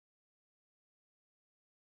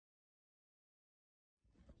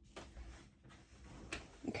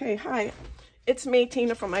Okay, hi. It's me,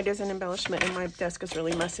 Tina, from Ideas and Embellishment, and my desk is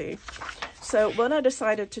really messy. So what I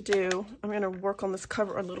decided to do, I'm going to work on this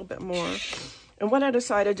cover a little bit more. And what I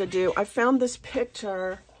decided to do, I found this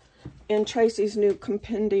picture in Tracy's new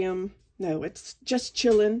compendium. No, it's Just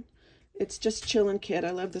Chillin'. It's Just Chillin' Kit.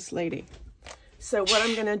 I love this lady. So what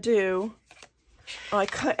I'm going to do, I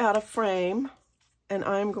cut out a frame, and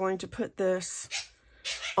I'm going to put this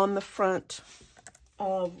on the front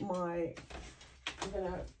of my...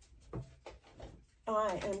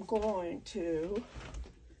 I am going to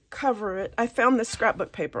cover it. I found this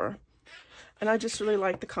scrapbook paper, and I just really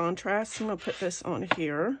like the contrast. I'm going to put this on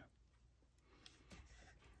here.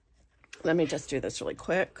 Let me just do this really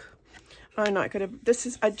quick. I'm not going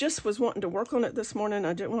to, I just was wanting to work on it this morning.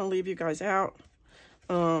 I didn't want to leave you guys out.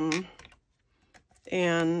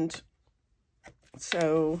 And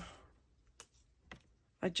so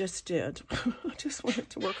I just did. I just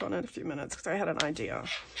wanted to work on it a few minutes because I had an idea.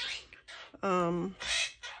 And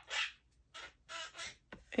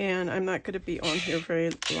I'm not going to be on here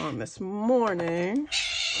very long this morning.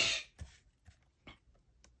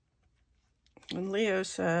 And Leo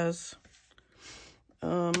says,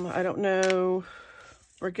 I don't know,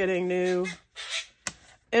 we're getting new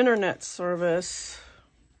internet service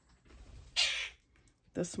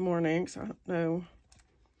this morning, so I don't know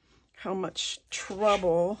how much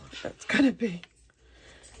trouble that's going to be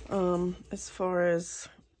as far as,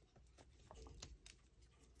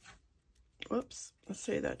 whoops, let's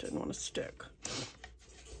see, that didn't want to stick.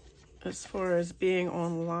 As far as being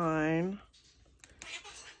online,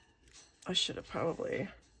 I should have probably,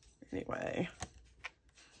 anyway.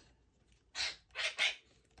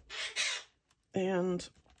 And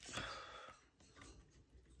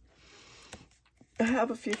I have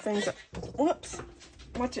a few things that, whoops,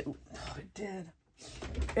 watch it, oh, it did.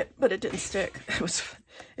 But it didn't stick.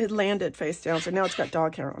 It landed face down, so now it's got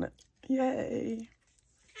dog hair on it. Yay.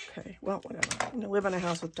 Okay, well, whatever. When you live in a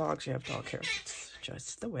house with dogs, you have dog hair. It's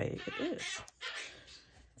just the way it is.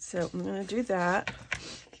 So I'm going to do that.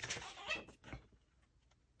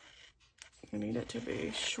 I need it to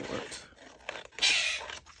be short.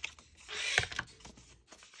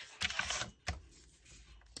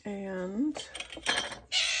 And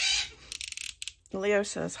Leo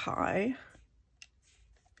says hi.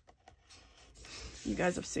 You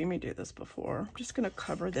guys have seen me do this before. I'm just going to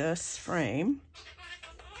cover this frame.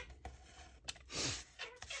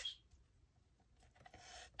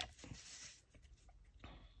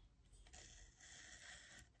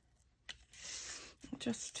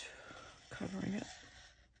 Just covering it.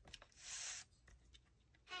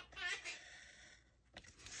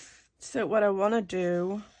 So what I want to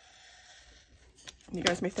do, you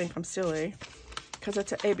guys may think I'm silly, because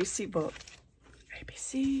it's an ABC book.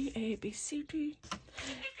 ABC, A, B, C, D,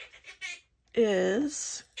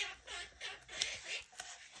 is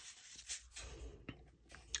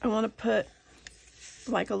I want to put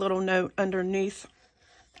like a little note underneath.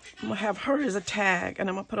 I'm going to have her as a tag, and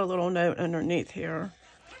I'm going to put a little note underneath here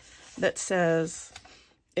that says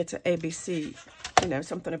it's an ABC, you know,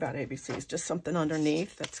 something about ABCs, just something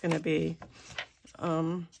underneath that's going to be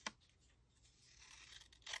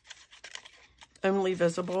only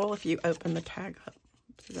visible if you open the tag up.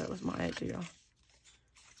 So that was my idea.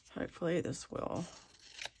 Hopefully this will.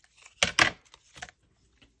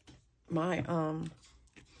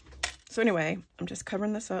 So anyway, I'm just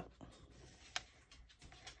covering this up.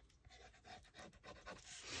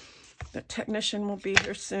 The technician will be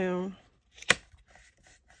here soon.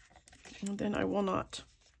 And then I will not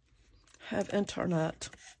have internet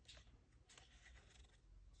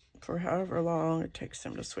for however long it takes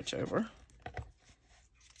them to switch over.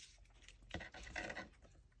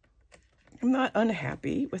 I'm not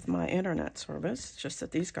unhappy with my internet service, it's just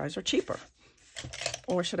that these guys are cheaper.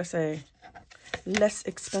 Or should I say, less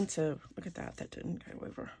expensive. Look at that, that didn't go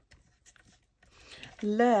over.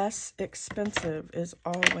 Less expensive is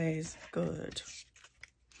always good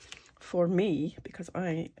for me because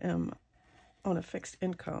I am on a fixed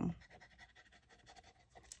income.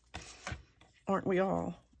 Aren't we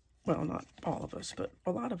all? Well, not all of us, but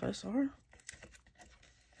a lot of us are.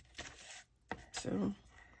 So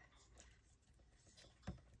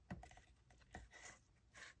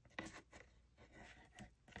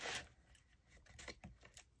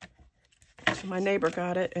my neighbor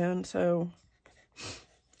got it, and so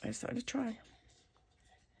I decided to try.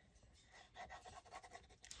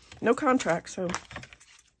 No contract, so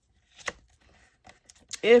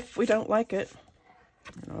if we don't like it,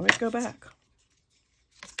 we can always go back.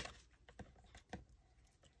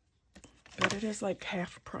 But it is like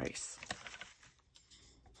half price.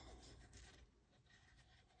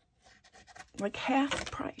 like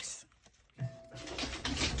half price.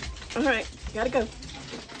 All right, gotta go.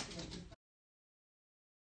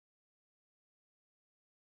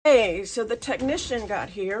 Hey, so the technician got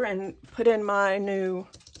here and put in my new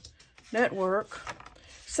network.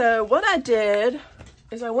 So what I did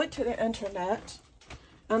is I went to the internet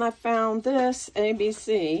and I found this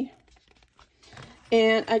ABC,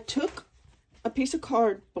 and I took a piece of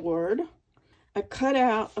cardboard, I cut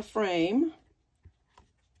out a frame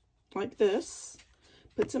like this,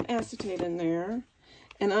 put some acetate in there,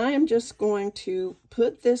 and I am just going to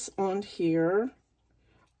put this on here,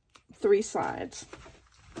 3 sides.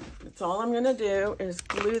 That's all I'm going to do is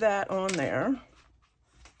glue that on there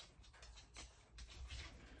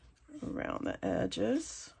around the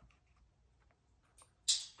edges.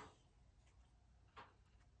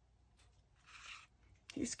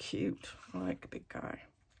 He's cute. I like a big guy.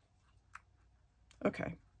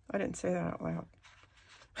 Okay, I didn't say that out loud.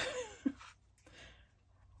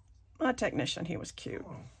 My technician, he was cute.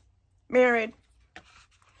 Married,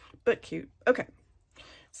 but cute. Okay,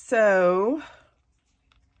 so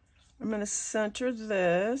I'm going to center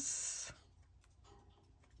this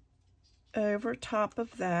over top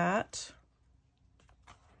of that.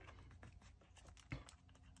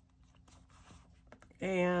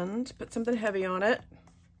 And put something heavy on it.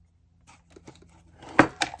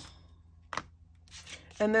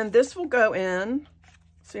 And then this will go in.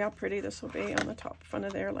 See how pretty this will be on the top front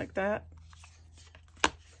of there like that.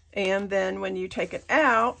 And then when you take it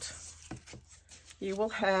out, you will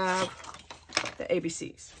have the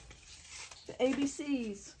ABCs. The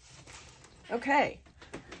ABCs. Okay,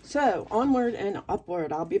 so onward and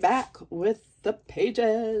upward. I'll be back with the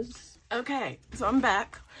pages. Okay, so I'm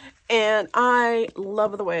back, and I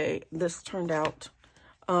love the way this turned out.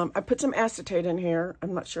 I put some acetate in here.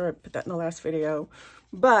 I'm not sure I put that in the last video,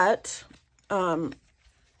 but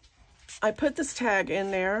I put this tag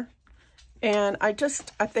in there, and I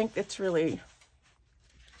think it's really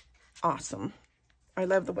awesome. I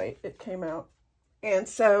love the way it came out. And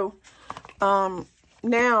so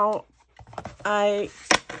now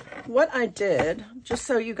what I did, just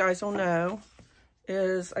so you guys will know,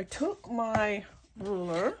 is I took my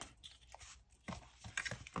ruler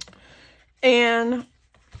and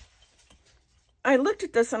I looked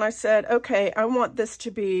at this and I said, okay, I want this to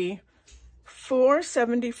be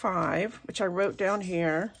 475, which I wrote down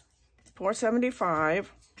here,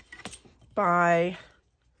 475 by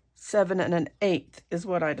 7 1/8 is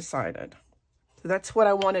what I decided. So that's what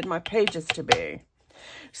I wanted my pages to be.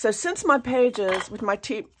 So since my pages, with my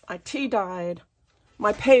I tea-dyed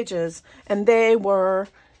my pages, and they were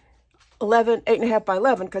 8.5 by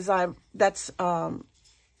 11, because that's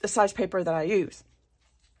the size paper that I use.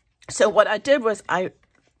 So what I did was I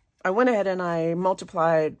went ahead and I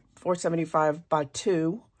multiplied 475 by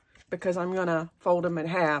 2, because I'm going to fold them in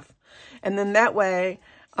half. And then that way,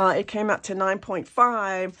 it came out to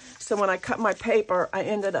 9.5. So when I cut my paper, I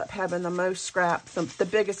ended up having the most scraps, the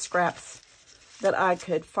biggest scraps that I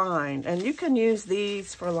could find. And you can use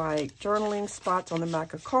these for like journaling spots on the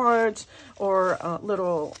back of cards, or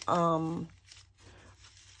little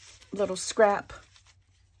scrap,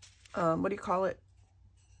 what do you call it?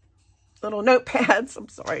 Little notepads. I'm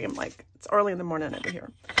sorry, it's early in the morning over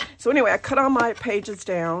here. So anyway, I cut all my pages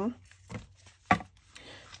down,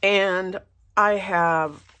 and I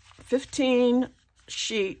have 15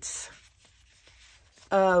 sheets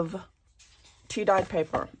of tea-dyed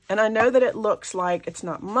paper. And I know that it looks like it's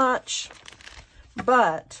not much,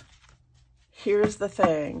 but here's the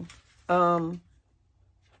thing.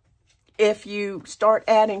 If you start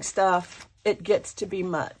adding stuff, it gets to be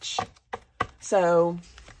much. So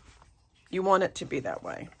you want it to be that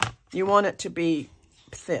way. You want it to be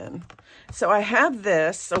thin. So I have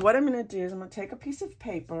this. So what I'm going to do is I'm going to take a piece of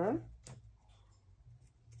paper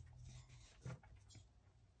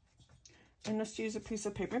and just use a piece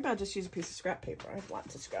of paper. Maybe I'll just use a piece of scrap paper. I have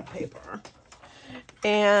lots of scrap paper.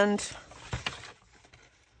 And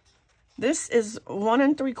this is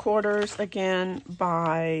 1 3/4 again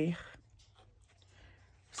by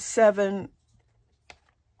 7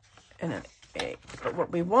 1/8. But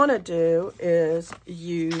what we want to do is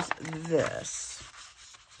use this.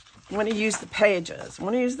 I want to use the pages. I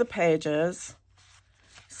want to use the pages.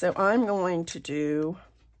 So I'm going to do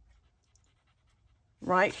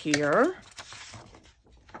right here.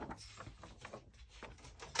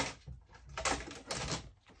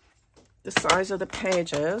 The size of the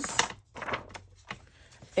pages.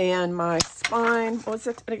 And my spine, what's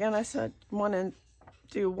it again? I said 1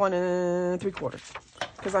 3/4.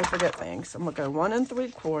 Because I forget things. So I'm going to go 1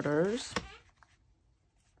 3/4.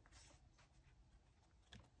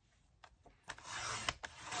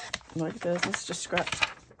 like this. It's just scratch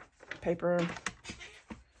paper.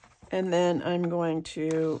 And then I'm going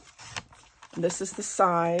to, this is the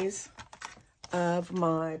size of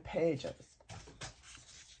my pages.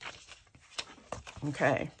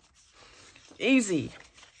 Okay. Easy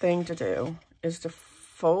thing to do is to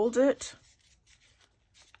fold it,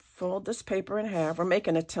 fold this paper in half. We're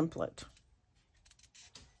making a template.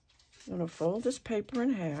 I'm going to fold this paper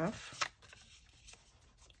in half.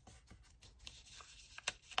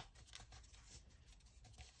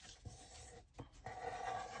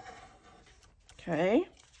 Okay.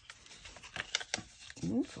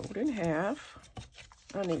 And fold in half.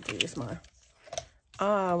 I need to use my,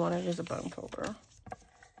 I want to use a bone folder.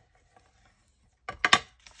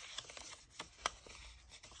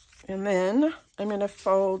 And then I'm going to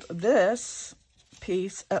fold this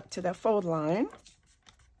piece up to the fold line.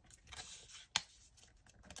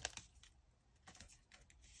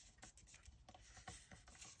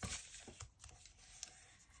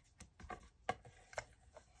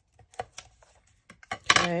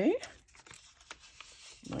 Okay,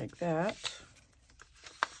 like that.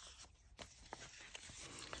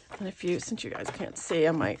 And if you, since you guys can't see,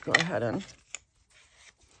 I might go ahead and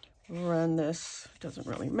run this. Doesn't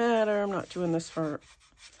really matter. I'm not doing this for,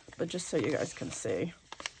 but just so you guys can see.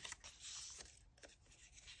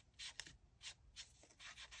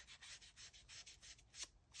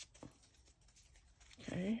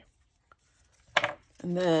 Okay.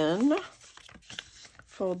 And then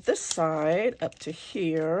fold this side up to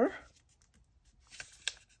here.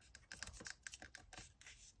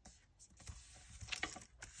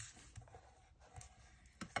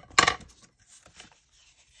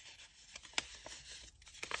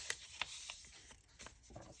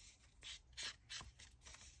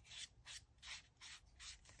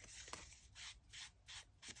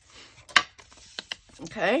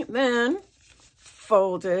 Okay, then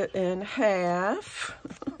fold it in half.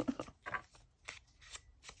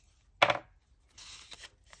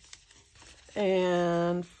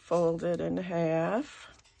 And fold it in half.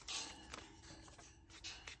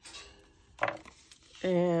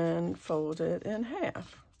 And fold it in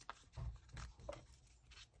half.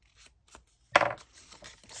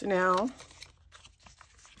 So now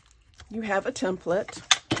you have a template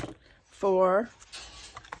for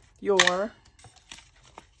your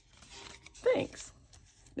things.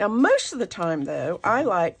 Now, most of the time, though, I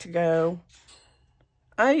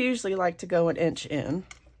usually like to go an inch in,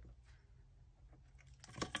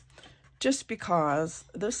 just because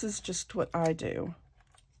this is just what I do.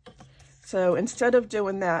 So instead of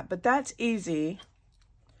doing that, but that's easy,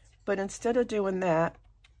 but instead of doing that,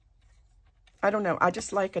 I don't know, I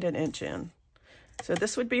just like it an inch in. So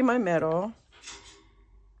this would be my middle.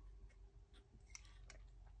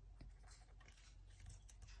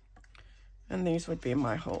 And these would be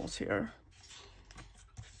my holes here.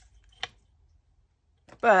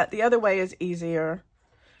 But the other way is easier.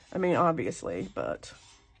 I mean, obviously, but.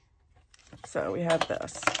 So we have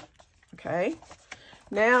this, okay?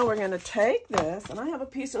 Now we're gonna take this, and I have a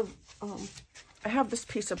piece of, I have this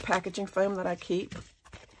piece of packaging foam that I keep.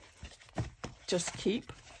 Just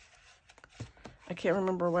keep. I can't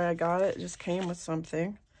remember where I got it. It just came with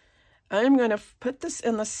something. I'm gonna put this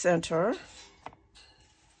in the center.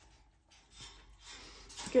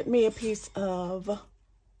 Get me a piece of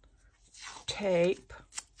tape,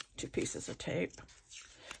 2 pieces of tape.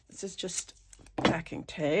 This is just packing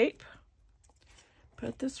tape.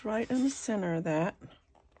 Put this right in the center of that.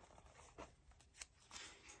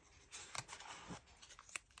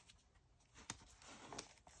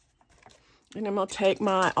 And I'm going to take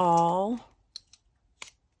my awl,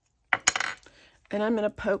 and I'm going to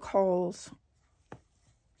poke holes.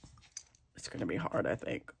 It's going to be hard, I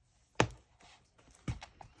think,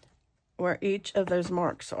 where each of those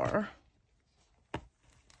marks are.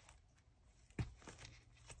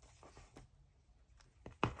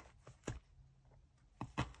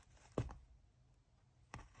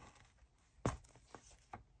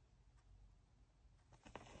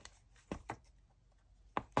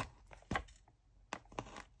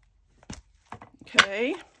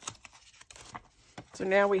 Okay, so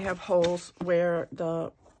now we have holes where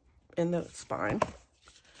in the spine.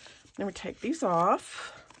 Then we take these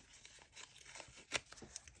off.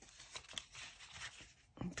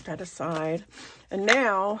 Put that aside. And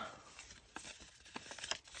now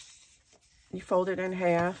you fold it in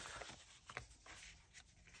half.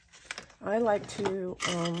 I like to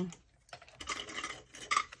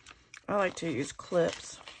use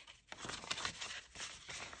clips.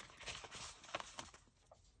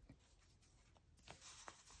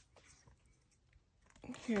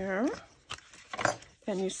 Here,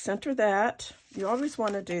 And you center that. You always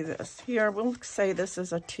want to do this. Here, we'll say this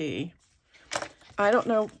is a T. I don't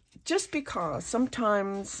know, just because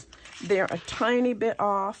sometimes they're a tiny bit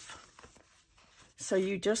off. So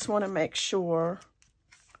you just want to make sure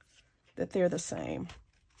that they're the same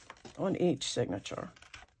on each signature.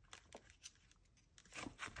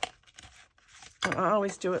 And I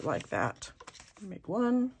always do it like that. Make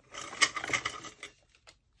one.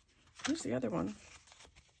 Where's the other one?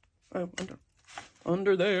 Oh,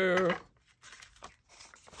 under there.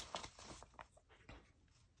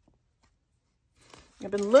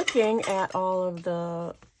 I've been looking at all of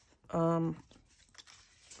the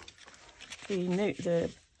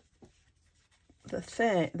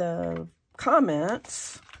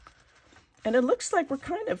comments, and it looks like we're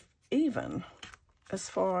kind of even as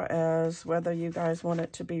far as whether you guys want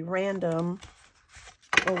it to be random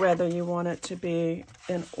or whether you want it to be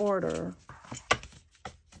in order.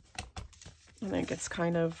 I think it's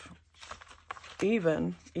kind of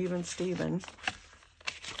even Steven.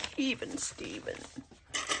 Even Steven.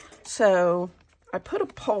 So I put a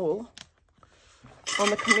poll on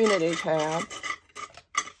the community tab,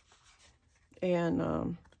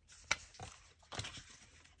 and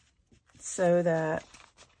so that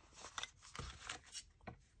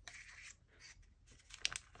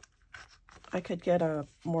I could get a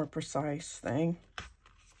more precise thing.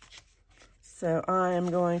 So I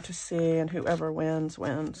am going to see, and whoever wins,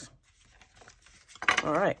 wins.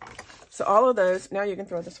 All right. So all of those, now you can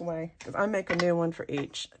throw this away, because I make a new one for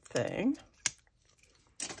each thing.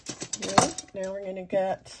 Yeah, now we're going to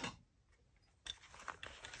get,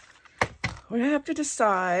 we have to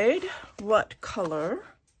decide what color.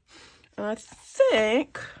 I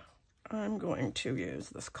think I'm going to use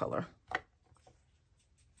this color.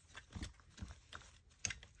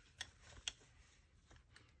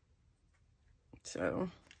 So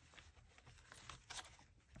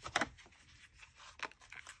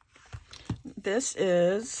this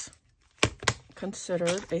is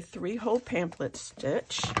considered a 3-hole pamphlet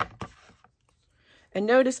stitch. And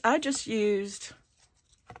notice I just used,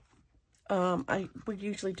 I would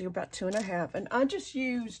usually do about 2.5, and I just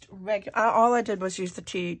used all I did was use the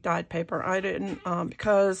tea dyed paper. I didn't,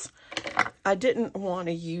 because I didn't want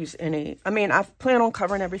to use any, I mean, I plan on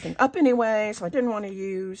covering everything up anyway, so I didn't want to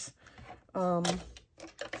use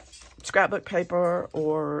scrapbook paper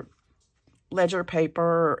or ledger paper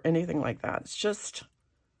or anything like that. It's just,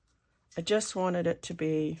 I just wanted it to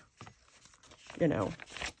be, you know,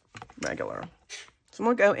 regular. So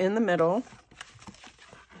I'm going to go in the middle.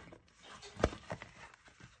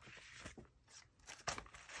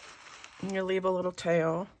 I'm going to leave a little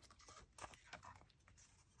tail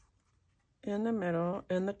in the middle,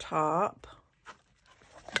 in the top.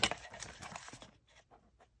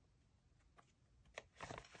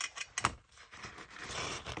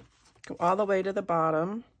 Go all the way to the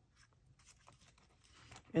bottom.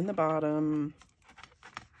 In the bottom.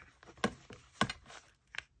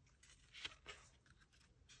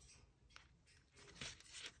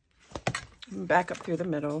 And back up through the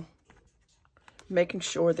middle. Making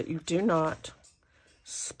sure that you do not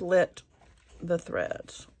split the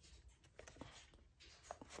threads.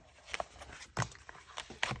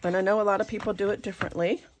 And I know a lot of people do it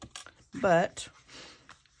differently, but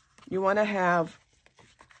you want to have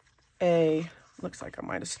a, looks like I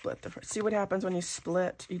might have split the, see what happens when you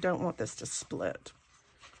split? You don't want this to split.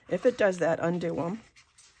 If it does that, undo them,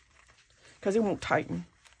 because it won't tighten.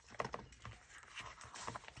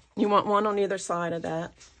 You want one on either side of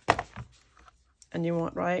that. And you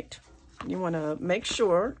want you want to make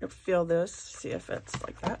sure, feel this, see if it's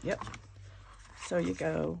like that, yep. So you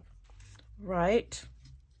go right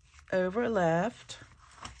over left,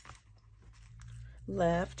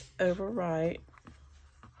 left over right.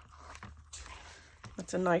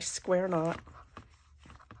 That's a nice square knot.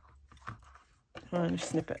 And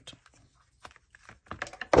snip it.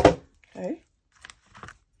 Okay.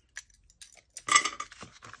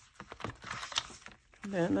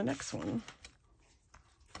 And then the next one.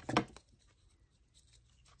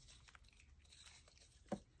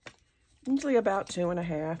 Usually about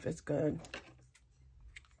 2.5 is good.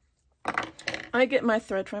 I get my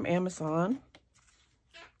thread from Amazon.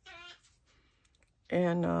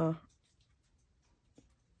 And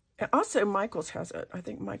also Michael's has it. I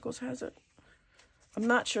think Michael's has it. I'm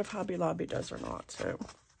not sure if Hobby Lobby does or not, so.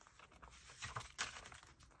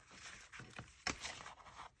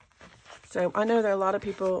 So I know that a lot of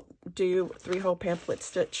people do 3-hole pamphlet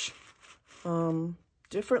stitch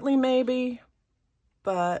differently maybe,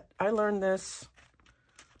 but I learned this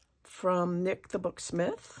from Nick the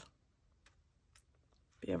Booksmith.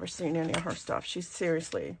 If you ever seen any of her stuff, she's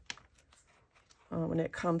seriously when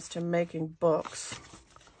it comes to making books.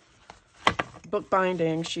 Book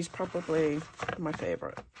binding, she's probably my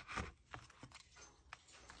favorite.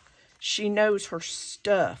 She knows her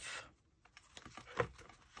stuff.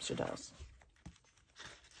 She does.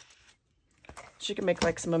 She can make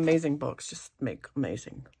like some amazing books. Just make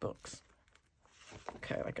amazing books.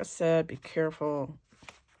 Okay, like I said, be careful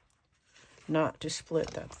not to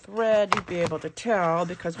split that thread. You'd be able to tell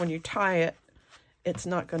because when you tie it, it's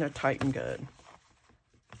not going to tighten good.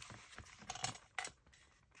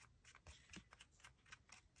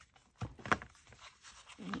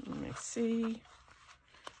 Let me see.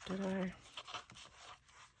 Did I?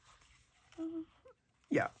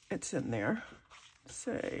 Yeah, it's in there.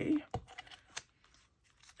 Say,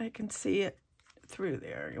 I can see it through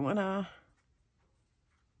there. You want to...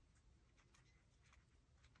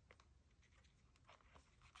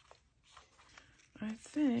 I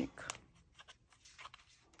think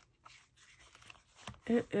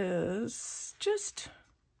it is just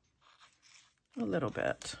a little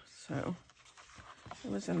bit. So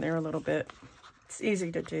it was in there a little bit. It's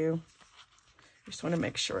easy to do. Just want to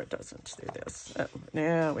make sure it doesn't do this. Oh,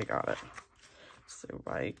 now we got it. So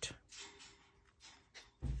right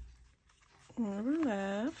over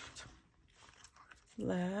left,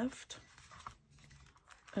 left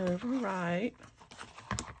over right.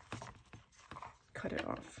 Cut it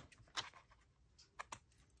off.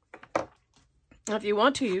 Now, if you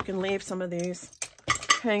want to, you can leave some of these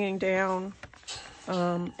hanging down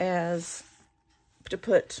as to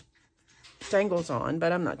put dangles on,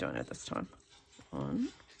 but I'm not doing it this time. 1,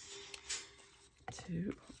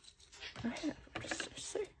 2, I have, just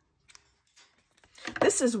see.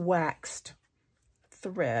 This is waxed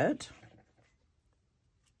thread.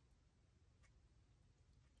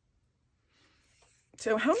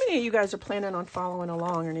 So how many of you guys are planning on following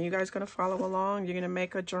along? And are you guys going to follow along? You're going to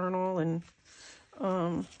make a journal and,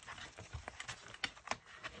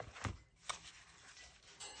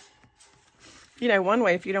 you know, one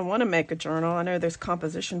way, if you don't want to make a journal, I know those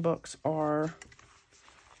composition books are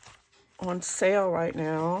on sale right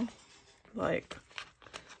now. Like,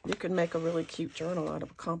 you can make a really cute journal out of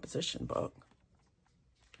a composition book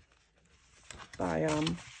by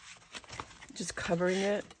just covering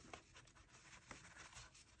it.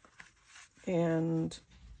 And,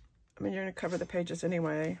 I mean, you're going to cover the pages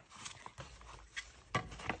anyway.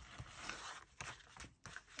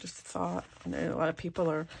 Just a thought. I know a lot of people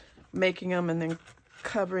are making them and then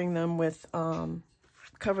covering them with,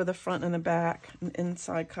 cover the front and the back, and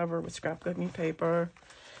inside cover with scrapbooking paper,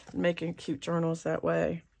 and making cute journals that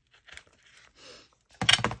way.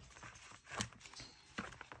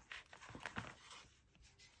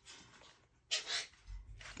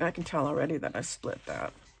 I can tell already that I split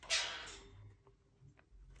that.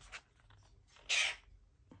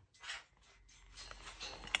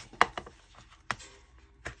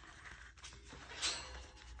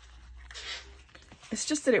 It's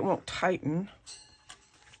just that it won't tighten.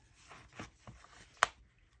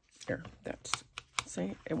 Here, that's,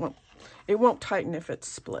 see, it won't tighten if it's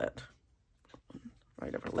split.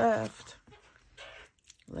 Right over left,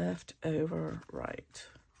 left over right.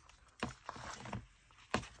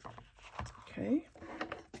 Okay.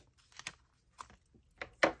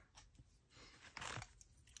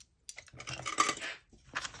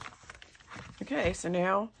 Okay, so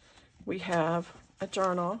now we have a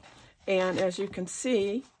journal. And as you can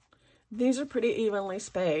see, these are pretty evenly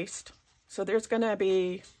spaced. So there's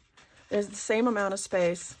the same amount of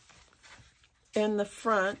space in the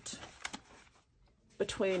front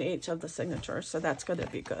between each of the signatures. So that's going to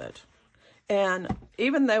be good. And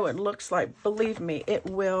even though it looks like, believe me, it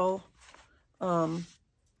will,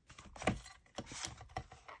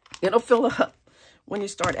 it'll fill up when you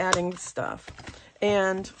start adding stuff.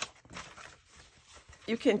 And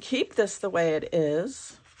you can keep this the way it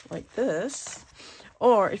is, like this,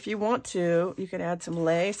 or if you want to, you can add some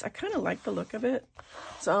lace. I kind of like the look of it,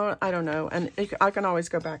 so I don't know, and I can always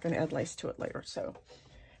go back and add lace to it later. So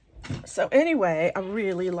anyway, I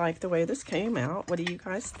really like the way this came out. What do you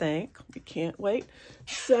guys think? We can't wait.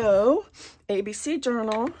 So ABC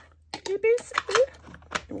journal, ABC,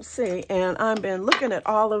 we'll see. And I've been looking at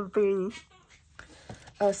all of the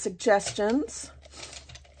suggestions.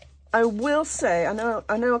 I will say, I know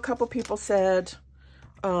a couple people said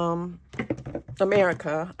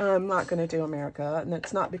America. I'm not going to do America, and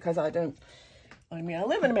it's not because I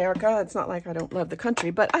live in America. It's not like I don't love the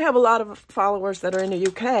country, but I have a lot of followers that are in the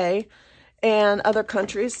UK and other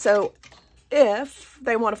countries, so if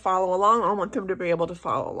they want to follow along, I want them to be able to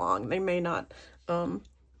follow along. They may not, I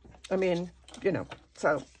mean, you know,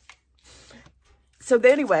 so So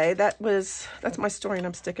anyway, that's my story, and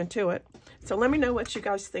I'm sticking to it. So let me know what you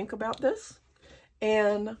guys think about this.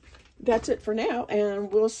 And that's it for now.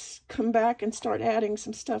 And we'll come back and start adding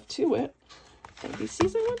some stuff to it. Maybe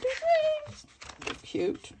season 1, 2, 3. They're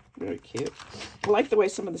cute. Very cute. I like the way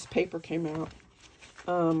some of this paper came out.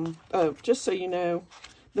 Oh, just so you know,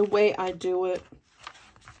 the way I do it,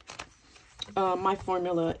 my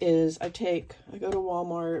formula is I go to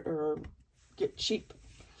Walmart or get cheap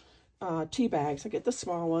tea bags. I get the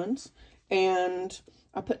small ones, and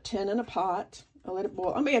I put 10 in a pot. I let it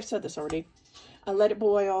boil. I may have said this already. I let it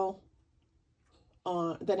boil.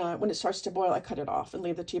 Then when it starts to boil, I cut it off and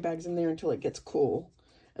leave the tea bags in there until it gets cool.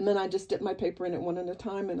 And then I just dip my paper in it one at a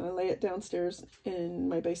time, and I lay it downstairs in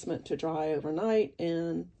my basement to dry overnight,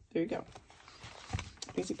 and there you go.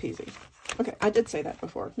 Easy peasy. Okay, I did say that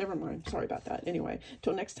before. Never mind. Sorry about that. Anyway,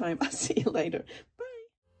 till next time, I'll see you later. Bye.